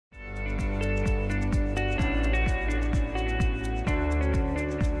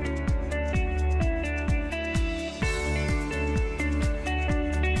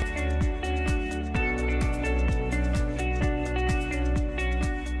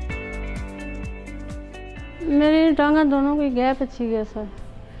मेरी टांगा दोनों की गैप अच्छी है सर।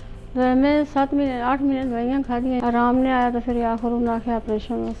 तो मैं 8 महीने दवाइयाँ खा दी, आराम नहीं आया। तो फिर आखिर उन्होंने आखे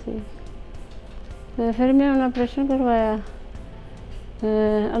ऑपरेशन से, तो फिर मैं उन्हें ऑपरेशन करवाया।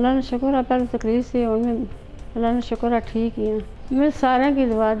 अल्लाह ने शुक्र है, पहले तकलीफ थी, उनमें अल्लाह ने शुक्र है ठीक ही है। मैं सारे की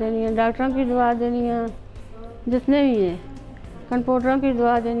दुआ देनी है, डॉक्टरों की दुआ देनी है, जितने भी हैं कंपाउंडरों की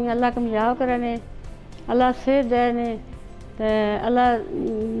दुआ देनी है। अल्लाह कामयाब करने, अल्लाह सेहत देने, तो अल्लाह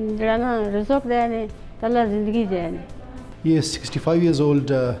जरा ना रिज़्क़ देने, तो अल्लाह ज़िंदगी देने। ये 65 ईयर्स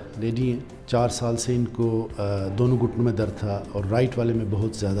ओल्ड लेडी हैं। 4 साल से इनको दोनों घुटनों में दर्द था और राइट वाले में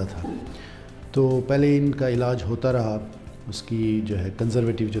बहुत ज़्यादा था। तो पहले इनका इलाज होता रहा, उसकी जो है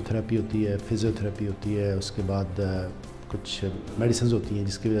कंजर्वेटिव जो थेरेपी होती है, फिज़ियोथेरेपी होती है, उसके बाद कुछ मेडिसिन होती हैं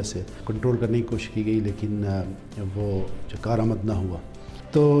जिसकी वजह से कंट्रोल करने की कोशिश की गई, लेकिन वो जो कारआमद ना हुआ।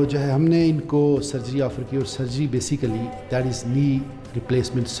 तो जो है हमने इनको सर्जरी ऑफ़र की, और surgery basically that is knee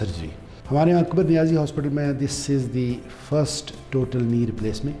replacement surgery. हमारे यहाँ अकबर नियाज़ी हॉस्पिटल में this is the first total knee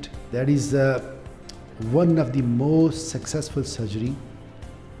replacement. That is one of the most successful surgery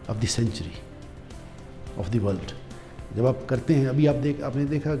of the century of the world. जब आप करते हैं, अभी आपने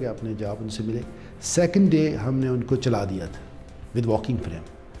देखा कि आपने जब आप उनसे मिले, सेकंड डे हमने उनको चला दिया था with walking frame.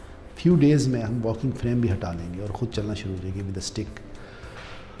 Few days में हम वॉकिंग फ्रेम भी हटा लेंगे और ख़ुद चलना शुरू करेंगे विद अ स्टिक,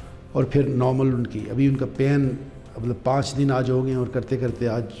 और फिर नॉर्मल उनकी अभी उनका पेन मतलब 5 दिन आज हो गए, और करते करते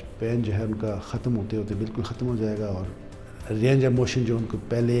आज पेन जो है उनका ख़त्म होते होते बिल्कुल ख़त्म हो जाएगा। और रेंज ऑफ मोशन जो उनको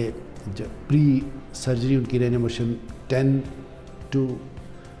पहले प्री सर्जरी उनकी रेंज ऑफ मोशन 10 to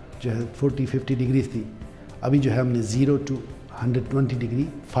जो है 40-50 डिग्री थी, अभी जो है हमने 0 to 120 डिग्री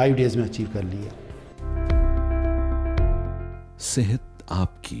 5 डेज़ में अचीव कर लिया। सेहत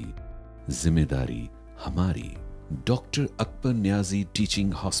आपकी, जिम्मेदारी हमारी। Doctor Akbar Niazi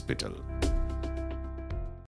teaching hospital.